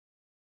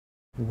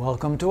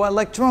Welcome to our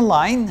lecture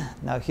online.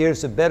 Now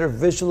here's a better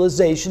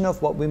visualization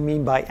of what we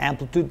mean by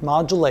amplitude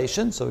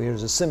modulation. So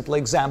here's a simple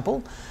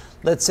example.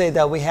 Let's say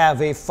that we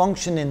have a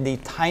function in the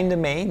time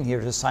domain.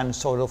 Here's a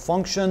sinusoidal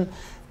function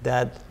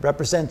that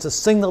represents a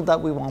signal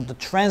that we want to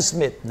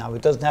transmit. Now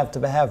it doesn't have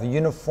to have a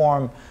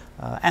uniform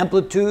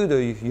amplitude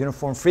or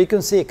uniform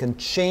frequency. It can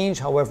change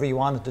however you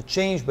want it to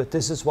change, but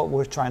this is what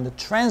we're trying to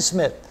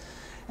transmit.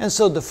 And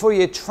so the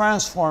Fourier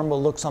transform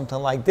will look something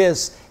like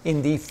this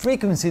in the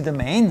frequency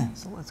domain.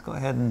 So let's go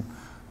ahead and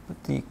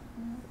put the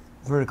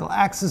vertical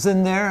axis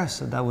in there.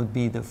 So that would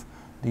be the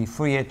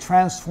Fourier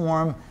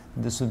transform.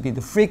 This would be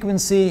the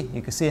frequency.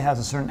 You can see it has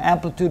a certain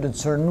amplitude and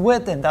certain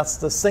width, and that's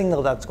the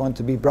signal that's going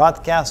to be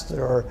broadcasted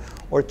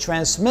or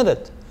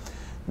transmitted.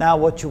 Now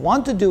what you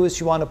want to do is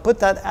you want to put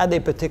that at a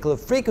particular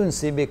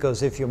frequency,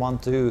 because if you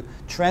want to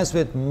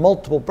transmit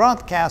multiple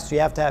broadcasts, you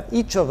have to have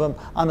each of them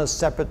on a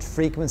separate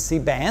frequency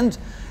band.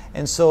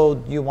 And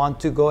so you want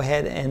to go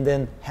ahead and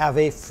then have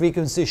a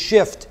frequency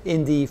shift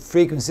in the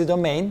frequency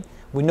domain.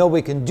 We know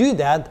we can do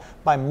that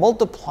by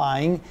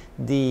multiplying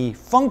the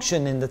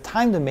function in the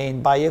time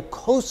domain by a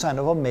cosine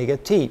of omega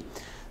t.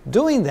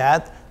 Doing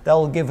that, that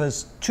will give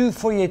us two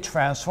Fourier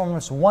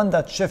transforms, one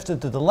that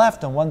shifted to the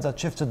left and one that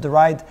shifted to the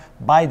right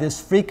by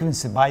this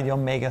frequency, by the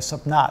omega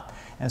sub naught.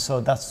 And so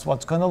that's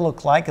what's going to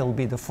look like. It will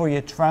be the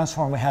Fourier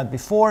transform we had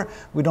before.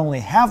 We'd only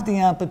have the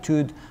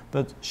amplitude,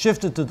 but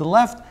shifted to the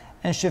left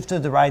and shifted to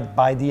the right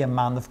by the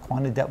amount of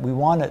quantity that we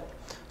wanted.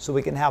 So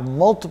we can have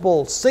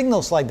multiple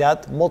signals like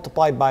that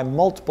multiplied by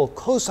multiple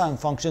cosine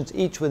functions,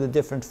 each with a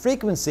different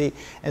frequency,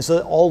 and so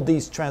all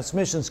these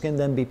transmissions can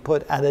then be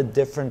put at a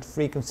different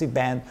frequency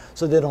band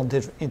so they don't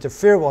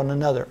interfere with one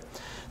another.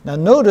 Now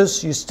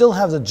notice you still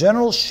have the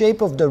general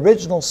shape of the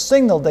original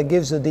signal that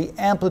gives you the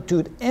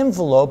amplitude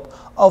envelope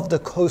of the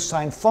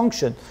cosine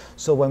function.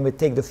 So when we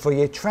take the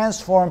Fourier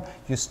transform,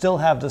 you still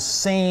have the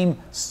same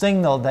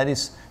signal that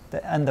is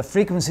and the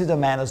frequency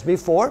domain as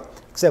before,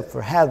 except for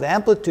have the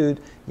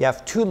amplitude, you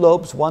have two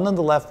lobes, one on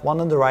the left,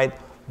 one on the right,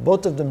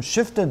 both of them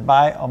shifted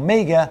by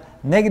omega,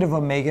 negative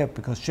omega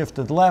because shift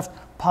to the left,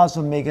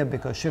 positive omega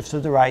because shift to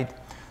the right.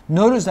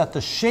 Notice that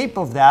the shape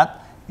of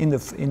that in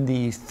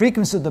the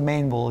frequency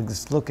domain will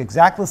look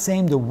exactly the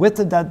same. The width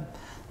of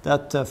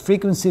that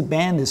frequency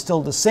band is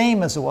still the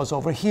same as it was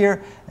over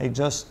here,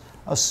 just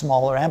a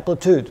smaller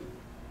amplitude.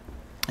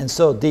 And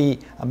so the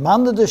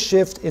amount of the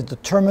shift is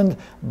determined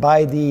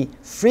by the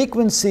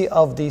frequency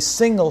of the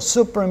signal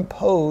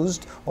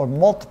superimposed or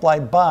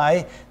multiplied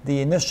by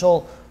the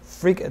initial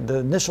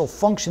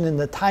function in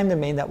the time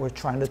domain that we're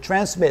trying to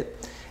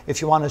transmit. If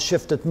you want to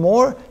shift it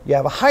more, you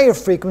have a higher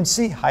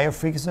frequency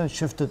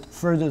shifted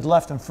further to the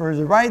left and further to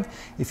the right.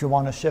 If you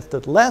want to shift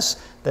it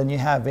less, then you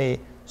have a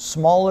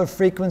smaller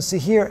frequency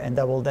here, and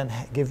that will then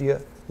give you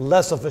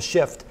less of a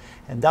shift.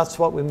 And that's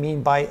what we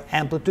mean by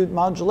amplitude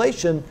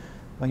modulation,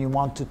 when you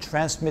want to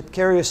transmit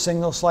carrier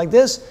signals like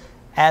this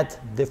at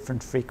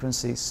different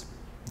frequencies.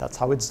 That's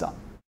how it's done.